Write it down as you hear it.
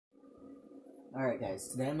Alright guys,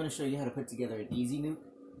 today I'm going to show you how to put together an EZ Nuc.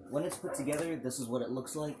 When it's put together, this is what it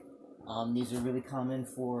looks like. These are really common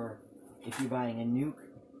for if you're buying a nuke.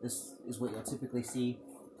 This is what you'll typically see.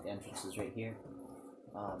 The entrance is right here.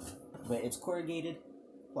 But it's corrugated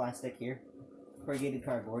plastic here, corrugated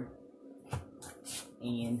cardboard.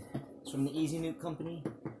 And it's from the EZ Nuc company.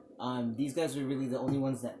 These guys are really the only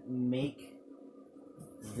ones that make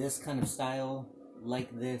this kind of style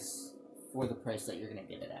like this for the price that you're going to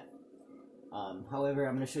get it at. However,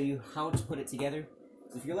 I'm going to show you how to put it together.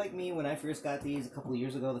 So if you're like me, when I first got these a couple of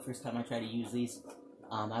years ago, the first time I tried to use these,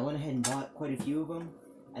 I went ahead and bought quite a few of them.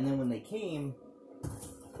 And then when they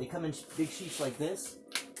come in big sheets like this.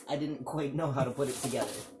 I didn't quite know how to put it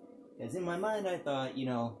together. Because in my mind, I thought, you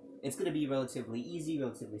know, it's going to be relatively easy,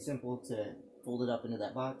 relatively simple to fold it up into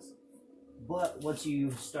that box. But once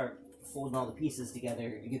you start folding all the pieces together,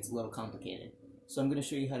 it gets a little complicated. So I'm going to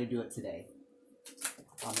show you how to do it today.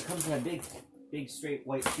 It comes in a big straight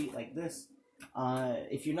white sheet like this.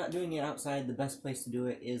 If you're not doing it outside, the best place to do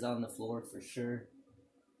it is on the floor for sure.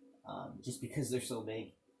 Just because they're so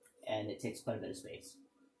big and it takes quite a bit of space.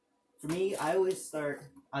 For me, I always start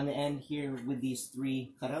on the end here with these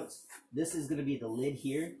 3 cutouts. This is going to be the lid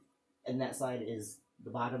here, and that side is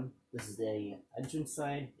the bottom. This is the entrance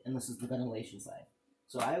side, and this is the ventilation side.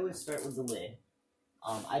 So I always start with the lid.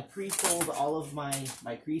 I pre-fold all of my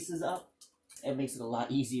creases up. It makes it a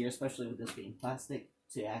lot easier, especially with this being plastic,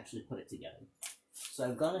 to actually put it together. So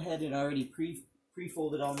I've gone ahead and already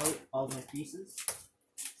pre-folded all my creases,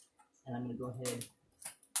 and I'm going to go ahead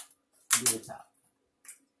and do the top.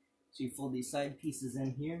 So you fold these side pieces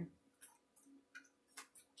in here,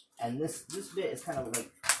 and this bit is kind of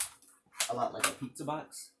like a lot like a pizza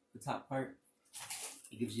box. The top part,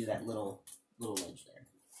 it gives you that little ledge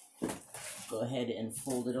there. Go ahead and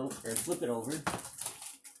fold it over, or flip it over,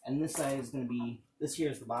 and this side is going to be, this here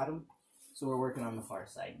is the bottom, so we're working on the far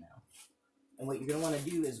side now. And what you're going to want to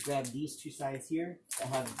do is grab these 2 sides here that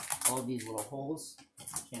have all these little holes.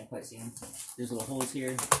 Can't quite see them. There's little holes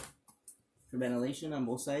here for ventilation on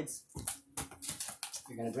both sides.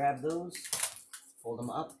 You're going to grab those, fold them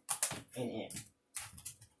up and in.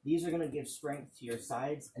 These are going to give strength to your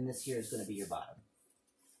sides, and this here is going to be your bottom.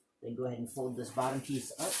 Then go ahead and fold this bottom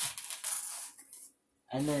piece up.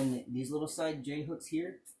 And then these little side J hooks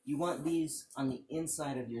here, you want these on the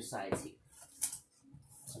inside of your sides here.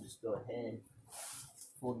 So just go ahead,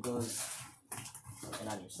 fold those and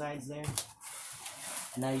on your sides there.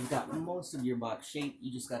 And now you've got most of your box shape.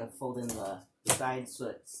 You just got to fold in the sides so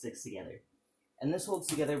it sticks together. And this holds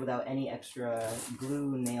together without any extra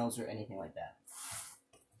glue, nails, or anything like that.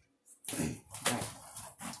 Alright,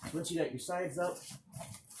 once you got your sides up,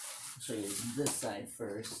 I'll show you this side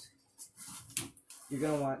first. You're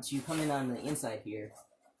going to want to come in on the inside here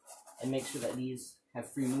and make sure that these have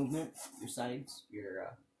free movement, your sides,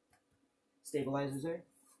 your stabilizers there.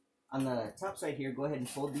 On the top side here, go ahead and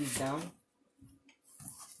fold these down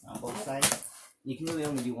on both sides. You can really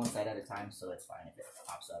only do one side at a time, so it's fine if it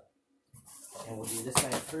pops up. And we'll do this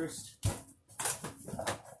side first.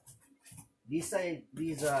 These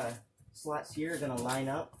slots here are going to line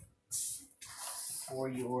up for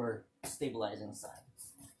your stabilizing side.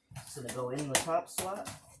 So to go in the top slot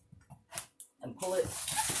and pull it,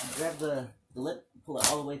 grab the lip, pull it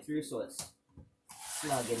all the way through so it's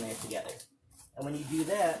snug in there together. And when you do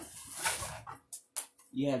that,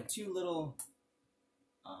 you have 2 little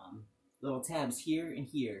tabs here and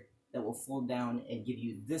here that will fold down and give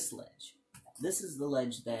you this ledge. This is the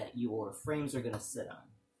ledge that your frames are going to sit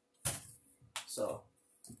on. So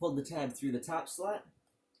pull the tab through the top slot,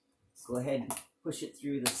 go ahead and push it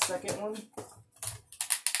through the second one,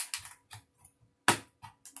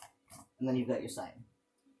 and then you've got your side.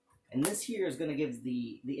 And this here is going to give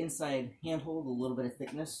the inside handhold a little bit of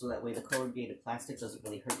thickness, so that way the corrugated plastic doesn't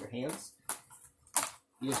really hurt your hands.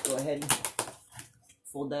 You just go ahead and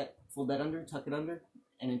fold that under, tuck it under,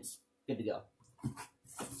 and it's good to go.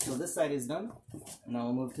 So this side is done, and now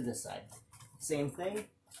we'll move to this side. Same thing,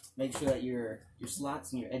 make sure that your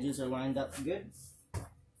slots and your edges are lined up good.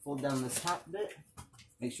 Fold down this top bit,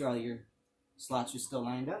 make sure all your slots are still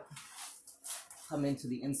lined up. Come into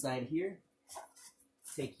the inside here,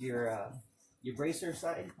 take your bracer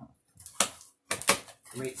side,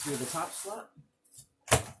 right through the top slot,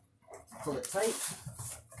 pull it tight.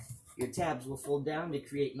 Your tabs will fold down to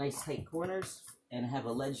create nice tight corners and have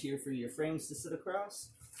a ledge here for your frames to sit across.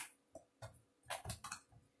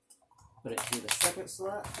 Put it through the second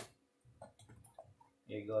slot.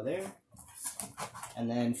 There you go there. And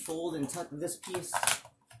then fold and tuck this piece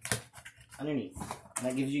underneath. And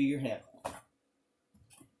that gives you your handle.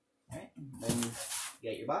 Alright, then you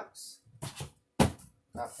got your box.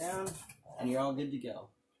 Drop down. and you're all good to go.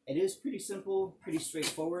 It is pretty simple, pretty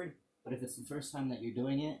straightforward, but if it's the first time that you're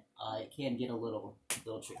doing it, it can get a little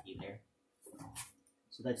tricky there.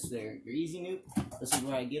 So that's your EZ Nuc. This is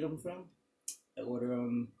where I get them from. I order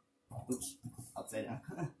them, oops, upside down.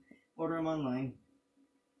 Order them online.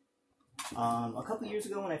 A couple years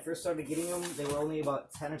ago when I first started getting them, they were only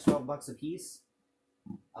about 10 or 12 bucks a piece.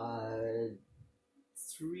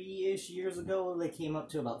 3-ish years ago, they came up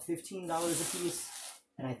to about $15 a piece,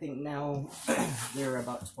 and I think now they're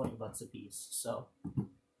about 20 bucks a piece. So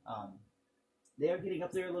they are getting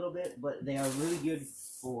up there a little bit, but they are really good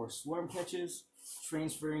for swarm catches,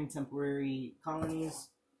 transferring temporary colonies,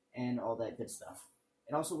 and all that good stuff.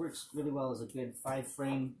 It also works really well as a good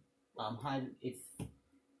 5-frame hive. If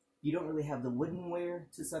you don't really have the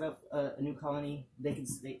woodenware to set up a new colony,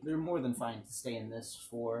 they're more than fine to stay in this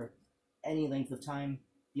for any length of time.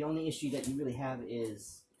 The only issue that you really have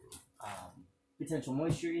is potential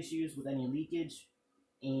moisture issues with any leakage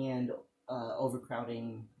and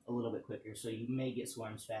overcrowding a little bit quicker, so you may get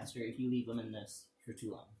swarms faster if you leave them in this for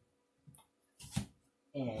too long.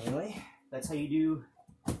 Anyway, that's how you do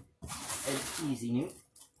an EZ Nuc.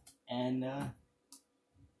 And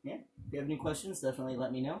yeah, if you have any questions, definitely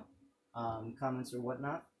let me know, comments or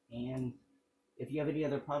whatnot. And if you have any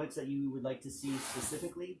other products that you would like to see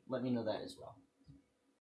specifically, let me know that as well.